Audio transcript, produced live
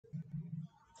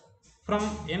from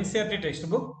Ncert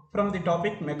textbook from the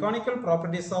topic mechanical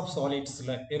properties of solids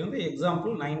la irundhu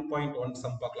example 9.1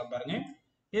 sum paakalam parunga.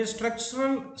 A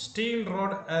structural steel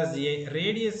rod has a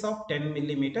radius of 10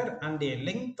 millimeter and a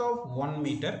length of 1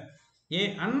 meter. A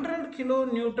 100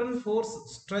 kilonewton force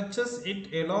stretches it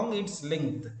along its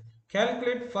length.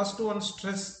 Calculate first one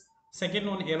stress, second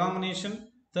one elongation,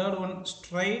 third one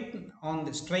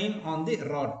strain on the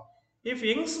rod. If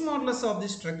Young's modulus of the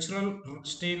structural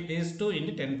steel is 2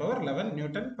 into 10 power 11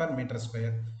 Newton per meter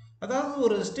square. அதாவது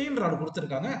ஒரு steel rod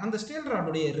கொடுத்துருக்காங்க. அந்த steel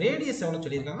ராடுடைய radius எவ்வளோ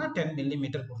சொல்லியிருக்காங்கன்னா 10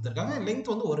 millimetre கொடுத்துருக்காங்க.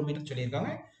 Length வந்து 1 metre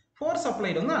சொல்லியிருக்காங்க. Force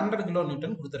applied வந்து 100 கிலோ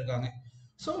நியூட்டன் கொடுத்துருக்காங்க.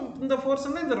 ஸோ இந்த ஃபோர்ஸ்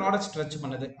வந்து இந்த ராடை ஸ்ட்ரெச்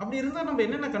பண்ணுது. அப்படி இருந்தால் நம்ம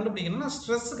என்னென்ன கண்டுபிடிக்கணும்னா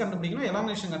ஸ்ட்ரெஸ் கண்டுபிடிக்கணும்,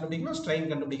 எலாமினேஷன் கண்டுபிடிக்கணும், ஸ்ட்ரெயின்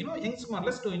கண்டுபிடிக்கணும். யங்ஸ்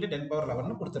மாடுலஸ் 2 into 10 power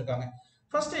 11 கொடுத்துருக்காங்க.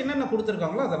 ஃபர்ஸ்ட் என்னென்ன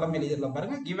கொடுத்துருக்காங்களோ அதெல்லாம் எழுதிடலாம்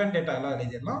பாருங்க. கிவன் டேட்டா எல்லாம்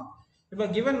எழுதிடலாம். இப்போ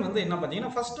கிவன் வந்து என்ன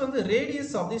பார்த்தீங்கன்னா ஃபர்ஸ்ட் வந்து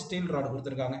radius of the steel rod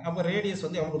கொடுத்துருக்காங்க. அப்போ ரேடியஸ்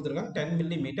வந்து எவ்வளோ கொடுத்துருக்காங்க 10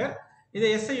 மில்லிமீட்டர். இதை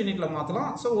எஸ்ஐ யூனிட்ல மாற்றலாம்.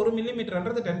 So 1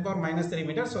 மில்லிமீட்டர்ன்றது 10 power minus 3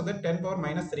 metre. So that 10 power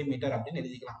minus 3 metre அப்படின்னு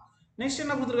எழுதிக்கலாம். நெக்ஸ்ட்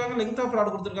என்ன கொடுத்துருக்காங்க, லெங்த் ஆஃப்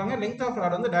ராட் கொடுத்துருக்காங்க. லெங்த் ஆஃப்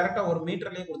ராட் வந்து டைரக்டா 1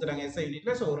 மீட்டர்லேயே கொடுத்துருக்காங்க எஸ்ஐ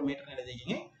யூனிட்ல. So 1 metre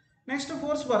எழுதிக்கிங்க. நெக்ஸ்ட்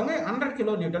ஃபோர்ஸ் பாருங்க 100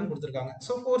 கிலோ நியூட்டன் கொடுத்துருக்காங்க.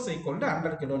 So force equal to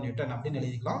 100 kilo Newton அப்படின்னு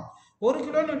எழுதிக்கலாம். 1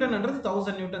 கிலோ நியூட்டன்ன்றது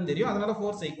 1000 நியூட்டன் தெரியும். அதனால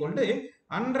force equal to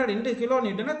 100 into kilo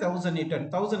Newton 1000 Newton.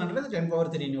 1000ன்றது 10 power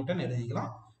 3 Newton எழுதிக்கலாம்.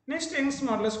 நெக்ஸ்ட் யங்ஸ்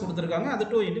மாடுலஸ் கொடுத்துருக்காங்க. அது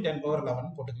 2 into 10 power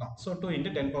 11 போட்டுக்கலாம். So 2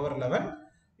 into 10 power 11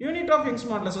 unit of Young's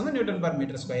modulus வந்து நியூட்டன் பர்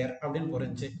மீட்டர் ஸ்கொயர் அப்படின்னு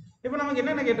புரிஞ்சு. இப்போ நமக்கு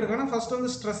என்னென்ன கேட்டிருக்காங்கன்னா ஃபர்ஸ்ட் வந்து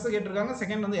ஸ்ட்ரெஸ் கேட்டிருக்காங்க,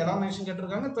 செகண்ட் வந்து எலாமினேஷன்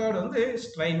கேட்டிருக்காங்க, தேர்ட் வந்து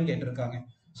ஸ்ட்ரெயின் கேட்டிருக்காங்க.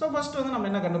 ஸோ ஃபர்ஸ்ட் வந்து நம்ம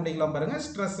என்ன கண்டுபிடிக்கலாம் பாருங்க,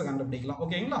 ஸ்ட்ரெஸ் கண்டுபிடிக்கலாம்.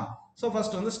 ஓகேங்களா? ஸோ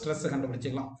ஃபர்ஸ்ட் வந்து ஸ்ட்ரெஸ்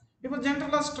கண்டுபிடிச்சிக்கலாம். இப்போ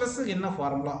ஜென்ரலாக ஸ்ட்ரெஸ்ஸுக்கு என்ன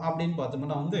ஃபார்முலா அப்படின்னு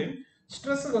பார்த்தோம்னா வந்து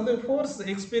ஸ்ட்ரெஸ்ஸுக்கு வந்து force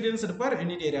experienced per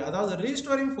unit area, அதாவது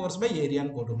ரீஸ்டோரிங் ஃபோர்ஸ் பை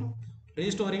ஏரியான்னு போட்டுக்கணும்.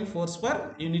 Restoring force per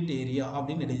unit area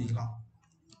அப்படின்னு எழுதிக்கலாம்.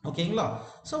 ஓகேங்களா?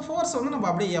 ஸோ ஃபோர்ஸ் வந்து நம்ம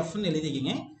அப்படியே எஃப்னு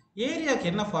எழுதிக்கிங்க. ஏரியாவுக்கு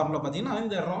என்ன ஃபார்முலா பார்த்தீங்கன்னா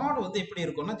இந்த ராட் வந்து எப்படி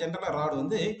இருக்கும்னா ஜென்ரலாக ராட்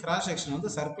வந்து கிராஸ் செக்ஷன் வந்து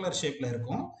சர்க்குலர் ஷேப்பில்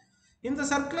இருக்கும். இந்த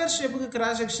சர்க்குலர் ஷேப்புக்கு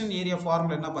கிராஸ் செக்ஷன் ஏரியா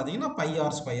ஃபார்முலா என்ன பார்த்தீங்கன்னா பை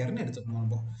ஆர் ஸ்கொயர்னு எடுத்துக்கணும்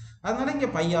நம்ம. அதனால இங்கே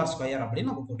பை ஆர் ஸ்கொயர்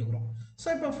அப்படின்னு நம்ம போட்டுக்கிறோம். ஸோ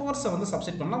இப்போ ஃபோர்ஸை வந்து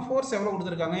சப்ஸ்டிட் பண்ணலாம். ஃபோர்ஸ் எவ்வளோ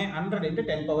கொடுத்துருக்காங்க, 100 into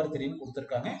 10 power 3ன்னு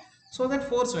கொடுத்துருக்காங்க. So that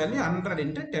force value 100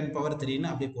 into 10 power 3ன்னு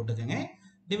அப்படியே போட்டுக்கோங்க.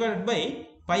 டிவைட் பை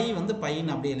பை வந்து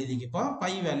பைன்னு அப்படியே எழுதிக்கப்பா.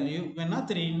 பை வேல்யூ வேணா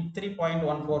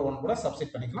 3.141 கூட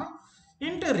சப்ஸ்டிட் பண்ணிக்கலாம்.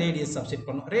 இன்ட்டு ரேடியஸ் சப்ஸ்டிட்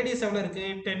பண்ணும். ரேடியஸ் எவ்வளோ இருக்குது,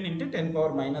 10 into 10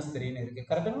 power minus 3ன்னு இருக்குது.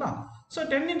 கரெக்டுங்களா? ஸோ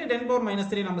 10 into 10 power minus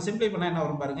 3 நம்ம சிம்பிளை பண்ணால் என்ன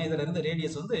வரும் பாருங்க. இதில் இருந்து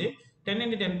ரேடியஸ் வந்து 10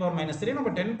 into 10 power minus 3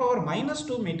 நம்ம 10 power minus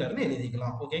 2 மீட்டர்னு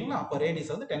எழுதிக்கலாம். ஓகேங்களா? அப்போ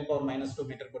ரேடியஸ் வந்து 10 power minus 2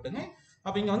 மீட்டர் போட்டுங்க.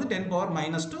 அப்போ இங்கே வந்து 10 power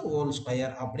minus 2 ஹோல்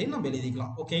ஸ்கொயர் அப்படின்னு நம்ம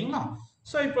எழுதிக்கலாம். ஓகேங்களா?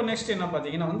 ஸோ இப்போ நெக்ஸ்ட் என்ன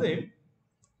பார்த்தீங்கன்னா வந்து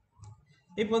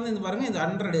இப்போ வந்து இந்த பாருங்க இந்த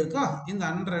 100 இருக்கா, இந்த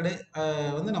 100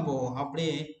 வந்து நம்ம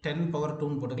அப்படியே 10 power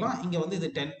 2ன்னு போட்டுக்கலாம். இங்கே வந்து இது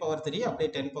 10 power 3 அப்படியே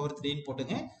 10 power 3ன்னு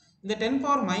போட்டுங்க. இந்த 10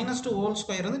 power minus 2 ஹோல்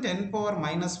ஸ்கொயர் வந்து 10 power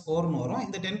minus 4ன்னு வரும்.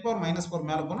 இந்த 10 power minus 4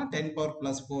 மேலே போனால் 10 power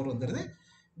plus 4 வந்துடுது.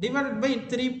 டிவைடட் பை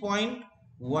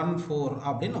 3.14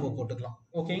 அப்படின்னு நம்ம போட்டுக்கலாம்.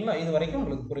 ஓகேங்களா? இது வரைக்கும்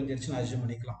உங்களுக்கு புரிஞ்சிருச்சுன்னு அஸ்யூம்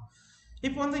பண்ணிக்கலாம்.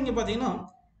 இப்போ வந்து இங்கே பார்த்தீங்கன்னா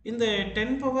இந்த 10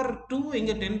 power 2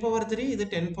 இங்கே 10 power 3 இது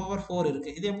 10 power 4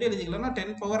 இருக்குது. இது எப்படி எழுதிக்கலாம்னா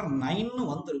 10 power 9ன்னு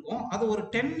வந்திருக்கும். அது ஒரு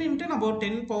 10 into நம்ம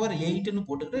 10 power 8ன்னு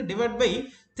போட்டுக்கிட்டு டிவைட் பை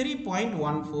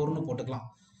 3.14ன்னு போட்டுக்கலாம்.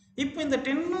 இப்போ இந்த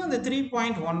 10ம் இந்த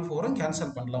 3.14ம்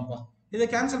கேன்சல் பண்ணலாம்ப்பா. இதை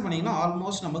கேன்சல் பண்ணிங்கன்னா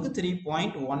ஆல்மோஸ்ட் நமக்கு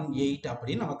 3.18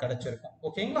 அப்படின்னு நமக்கு கிடச்சிருக்கும்.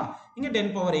 ஓகேங்களா? இங்கே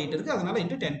 10 power 8 இருக்குது, அதனால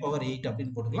இன்ட்டு 10 power 8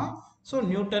 அப்படின்னு போட்டுக்கலாம். So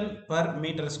Newton per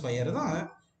metre square தான்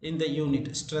இந்த யூனிட்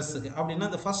ஸ்ட்ரெஸ்ஸுக்கு. அப்படின்னா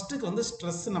இந்த ஃபர்ஸ்ட்டுக்கு வந்து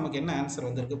ஸ்ட்ரெஸ் நமக்கு என்ன ஆன்சர்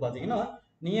வந்திருக்கு பார்த்தீங்கன்னா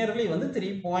நியர்லி வந்து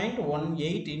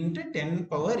 3.18 into 10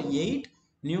 power 8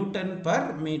 Newton per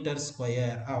metre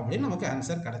square அப்படின்னு நமக்கு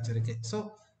ஆன்சர் கிடச்சிருக்கு. ஸோ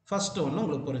ஃபர்ஸ்ட் ஒன்று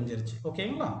உங்களுக்கு புரிஞ்சிருச்சு.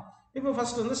 ஓகேங்களா? இப்போ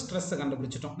ஃபர்ஸ்ட் வந்து ஸ்ட்ரெஸ்ஸை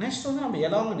கண்டுபிடிச்சிட்டோம். நெக்ஸ்ட் வந்து நம்ம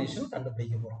எலாமினேஷன்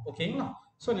கண்டுபிடிக்க போகிறோம். ஓகேங்களா?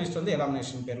 ஸோ நெக்ஸ்ட் வந்து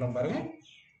எலாமினேஷன் பேர்லாம் பாருங்க.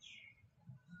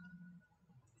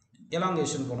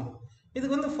 எலாங்கேஷன் போனோம்.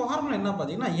 இதுக்கு வந்து ஃபார்முலா என்ன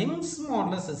பார்த்தீங்கன்னா Young's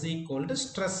modulus is equal to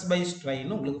stress by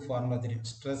strain. உங்களுக்கு ஃபார்முலா தெரியும்.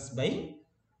 ஸ்ட்ரெஸ் பை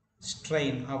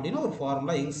ஸ்ட்ரெயின் அப்படின்னு ஒரு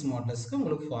ஃபார்முலா யங்ஸ் மாடுலஸ்க்கு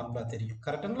உங்களுக்கு ஃபார்முலா தெரியும்.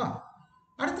 கரெக்டுங்களா?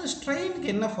 அடுத்து ஸ்ட்ரெயினுக்கு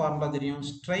என்ன ஃபார்முலா தெரியும்?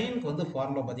 ஸ்ட்ரெயினுக்கு வந்து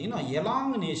ஃபார்முலா பார்த்தீங்கன்னா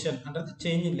எலாங்கினேஷன்ன்றது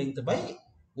change in length by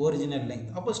original length.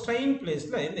 அப்போ ஸ்ட்ரெயின்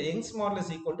பிளேஸில் இந்த Young's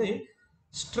modulus equal to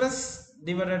stress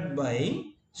divided by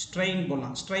strain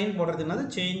போடலாம். ஸ்ட்ரெயின் போடுறது என்னது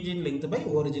change in length by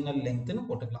original லெங்க்த்னு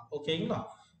போட்டுக்கலாம். ஓகேங்களா?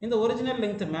 இந்த ஒரிஜினல்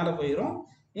லெங்த் மேலே போயிடும்.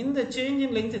 இந்த சேஞ்ச்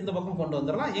இன் லெங்த் இந்த பக்கம் கொண்டு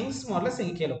வந்துடலாம். யங்ஸ் மாடுலஸ்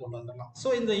இங்கே கீழே கொண்டு வந்துடலாம். ஸோ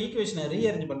இந்த ஈக்குவேஷனை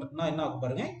ரீஅரேஞ்ச் பண்ணுறதுனா என்ன ஆகும்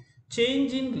பாருங்க.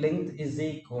 Change in length is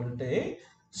equal to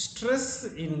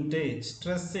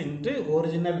stress into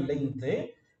original length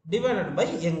divided by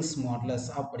Young's modulus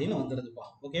அப்படின்னு வந்துடுதுப்பா.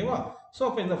 ஓகேவா? ஸோ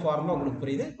அப்போ இந்த ஃபார்முலா உங்களுக்கு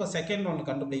புரியுது. இப்போ செகண்ட் ஒன்று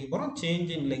கண்டுபிடிக்க போகிறோம். சேஞ்ச்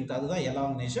இன் லெங்த், அதுதான்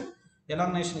எலாங்கினேஷன்.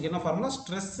 எலாங்கினேஷனுக்கு என்ன formula?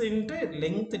 Stress into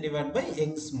length divide by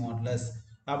Young's modulus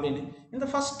அப்படின்னு. இந்த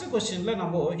ஃபர்ஸ்ட் கொஸ்டின்ல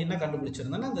நம்ம என்ன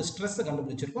கண்டுபிடிச்சிருந்தோம்னா இந்த ஸ்ட்ரெஸ்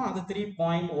கண்டுபிடிச்சிருக்கோம். அது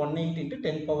 3.18 இன்ட்டு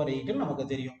 10 பவர் 8 நமக்கு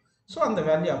தெரியும். ஸோ அந்த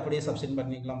வேல்யூ அப்படியே சப்ஸ்டிட்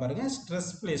பண்ணிக்கலாம் பாருங்க.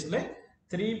 ஸ்ட்ரெஸ் பிளேஸ்ல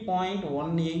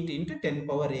 3.18 இன்ட்டு 10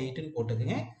 பவர் 8ன்னு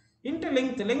போட்டுக்குங்க. இன்ட்டு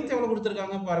லெங்த் எவ்வளோ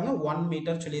கொடுத்துருக்காங்க பாருங்க, 1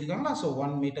 மீட்டர் சொல்லியிருக்காங்களா? ஸோ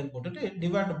 1 மீட்டர் போட்டுட்டு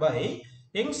டிவைட் பை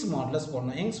யங்ஸ் மாடுலஸ்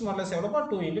போடணும். Young's modulus எவ்வளோப்பா?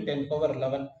 2 இன்ட்டு 10 பவர்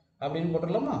 11 அப்படின்னு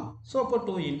போட்டுடலாமா? ஸோ அப்போ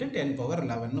 2 இன்ட்டு 10 பவர்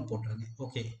 11ன்னு போட்டுருங்க.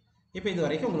 ஓகே, இப்போ இது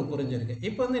வரைக்கும் உங்களுக்கு புரிஞ்சிருக்கு.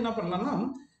 இப்போ வந்து என்ன பண்ணலாம்னா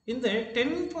இந்த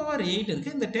 10 பவர் 8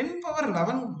 இருக்கு, இந்த 10 பவர்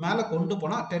 11 மேலே கொண்டு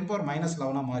போனால் 10 பவர் மைனஸ்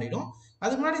 11 மாறிடும்.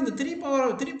 அதுக்கு முன்னாடி இந்த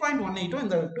 3.18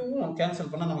 இந்த 2வும்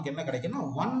கேன்சல் பண்ணால் நமக்கு என்ன கிடைக்கும்னா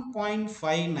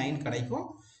 1.59 கிடைக்கும்.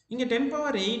 இங்கே 10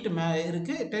 பவர் 8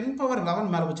 இருக்கு, 10 பவர்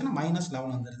 11 மேலே போச்சுன்னா மைனஸ்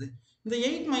 11 வந்துடுது. இந்த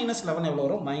 8 மைனஸ் 11 எவ்வளோ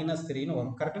வரும்? மைனஸ் 3ன்னு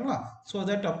வரும். கரெக்டுங்களா? ஸோ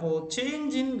தட் அப்போ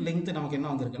சேஞ்ச் இன் லெங்த் நமக்கு என்ன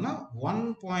வந்திருக்குன்னா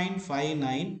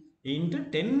 1.59 இன்ட்டு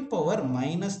 10 பவர்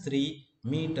மைனஸ் 3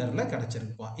 மீட்டரில்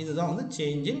கிடச்சிருக்குப்பா. இதுதான் வந்து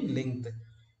சேஞ்ச் இன் லெங்த்.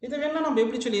 இதை வேணா நம்ம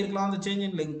எப்படி சொல்லியிருக்கலாம்? அந்த சேஞ்ச்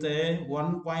இன் லெங்த்து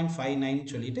 1.59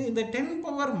 சொல்லிட்டு இந்த 10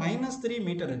 பவர் மைனஸ் 3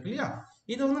 மீட்டர் இருக்கு இல்லையா,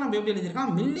 இதை வந்து நம்ம எப்படி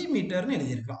எழுதியிருக்கலாம்? மில்லி மீட்டர்னு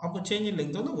எழுதியிருக்கலாம். அப்போ சேஞ்ச் இன்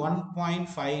லெங்த் வந்து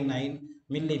 1.59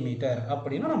 மில்லி மீட்டர்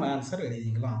அப்படின்னு நம்ம ஆன்சர்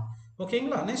எழுதிக்கலாம்.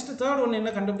 ஓகேங்களா? நெக்ஸ்ட் தேர்ட் ஒன்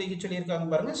என்ன கண்டுபிடிக்க சொல்லியிருக்காங்க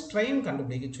பாருங்க, ஸ்ட்ரெயின்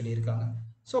கண்டுபிடிக்க சொல்லியிருக்காங்க.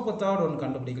 ஸோ அப்போ தேர்ட் ஒன்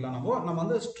கண்டுபிடிக்கலாம். நம்ம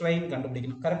வந்து ஸ்ட்ரெயின்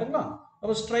கண்டுபிடிக்கணும். கரெக்டுங்களா?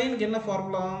 அப்போ ஸ்ட்ரெயினுக்கு என்ன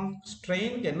ஃபார்முலா?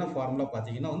 ஸ்ட்ரெயினுக்கு என்ன ஃபார்முலா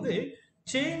பார்த்தீங்கன்னா வந்து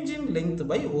change in length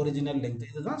by original length.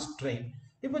 இதுதான் ஸ்ட்ரெயின்.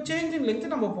 இப்போ சேஞ்ச் இன்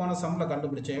லெங்த் நம்ம போன சம்ல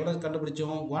கண்டுபிடிச்சோம். எவ்வளவு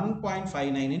கண்டுபிடிச்சோம்?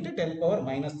 1.59 இன்ட்டு 10 பவர்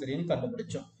மைனஸ் 3ன்னு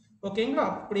கண்டுபிடிச்சோம். ஓகேங்களா?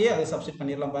 அப்படியே அதை சப்ஸ்டிட்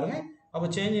பண்ணிடலாம் பாருங்க. அப்போ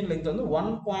சேஞ்ச் இன் லெங்த் வந்து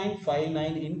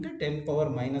 1.59 இன்ட்டு 10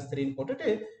 பவர் மைனஸ் 3ன்னு போட்டுட்டு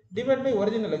டிவைட் பை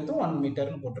ஒரிஜினல் லெங்த் 1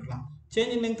 மீட்டர்னு போட்டுடலாம்.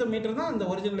 சேஞ்ச் இன் லெங்த் மீட்டர் தான், இந்த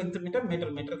ஒரிஜினல் லெங்த்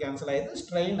மீட்டர் கேன்சல் ஆயிடுது.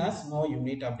 ஸ்ட்ரெயின் ஆஸ் நோ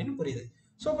யூனிட் அப்படின்னு புரியுது.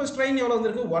 ஸோ இப்போ ஸ்ட்ரெயின் எவ்வளோ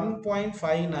வந்திருக்கு?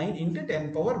 1.59 இன்ட்டு 10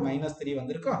 பவர் மைனஸ் 3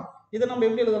 வந்திருக்கா? இதை நம்ம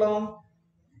எப்படி எழுதலாம்?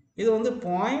 இது வந்து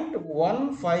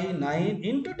 0.159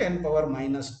 இன்ட்டு 10 பவர்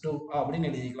மைனஸ் 2 அப்படின்னு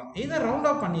எழுதிக்கலாம். இதை ரவுண்ட்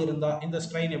ஆஃப் பண்ணியிருந்தா இந்த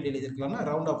ஸ்ட்ரெயின் எப்படி எழுதிருக்கலாம்னா,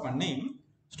 ரவுண்ட் ஆஃப் பண்ணி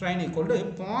strain equal to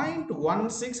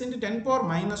 0.16 into 10 power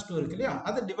minus 2 இருக்கு இல்லையா,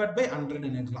 அதை டிவைட் பை 100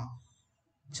 எழுதலாம்.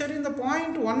 சரி, இந்த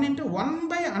 0.1 இன்ட்டு 1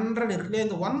 பை 100 இருக்கு இல்லையா,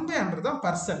 இந்த 1 பை 100 தான்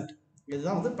பர்சன்ட்.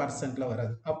 இதுதான் வந்து பர்சன்ட்ல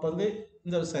வராது. அப்போ வந்து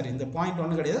இந்த சரி இந்த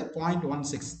 0.1 கிடையாது,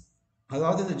 0.16.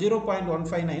 அதாவது இது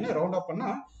 0.159 ரவுண்ட் ஆஃப்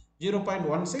பண்ணால்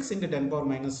 0.16 இன்ட்டு 10 பவர்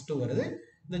மைனஸ் 2 வருது.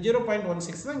 இந்த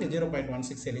 0.16 தான் இங்கே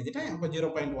 0.16 எழுதிட்டேன். அப்போ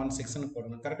 0.16ன்னு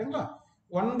போடணும். கரெக்டுங்களா?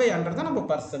 1 பை 100 தான் நம்ம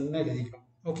பர்சன்ட்னு எழுதிக்கிறோம்.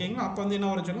 ஓகேங்களா? அப்போ வந்து என்ன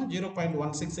வர சொன்னோம்?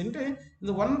 0.16 இன்ட்டு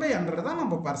இந்த 1 பை 100 தான்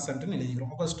நம்ம பர்சன்ட்னு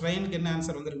எழுதிக்கிறோம். அப்போ ஸ்ட்ரெயினுக்கு என்ன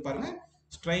ஆன்சர் வந்துருக்கு பாருங்க.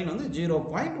 ஸ்ட்ரெயின் வந்து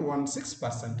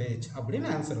 0.16% அப்படின்னு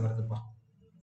ஆன்சர் வருதுப்பா.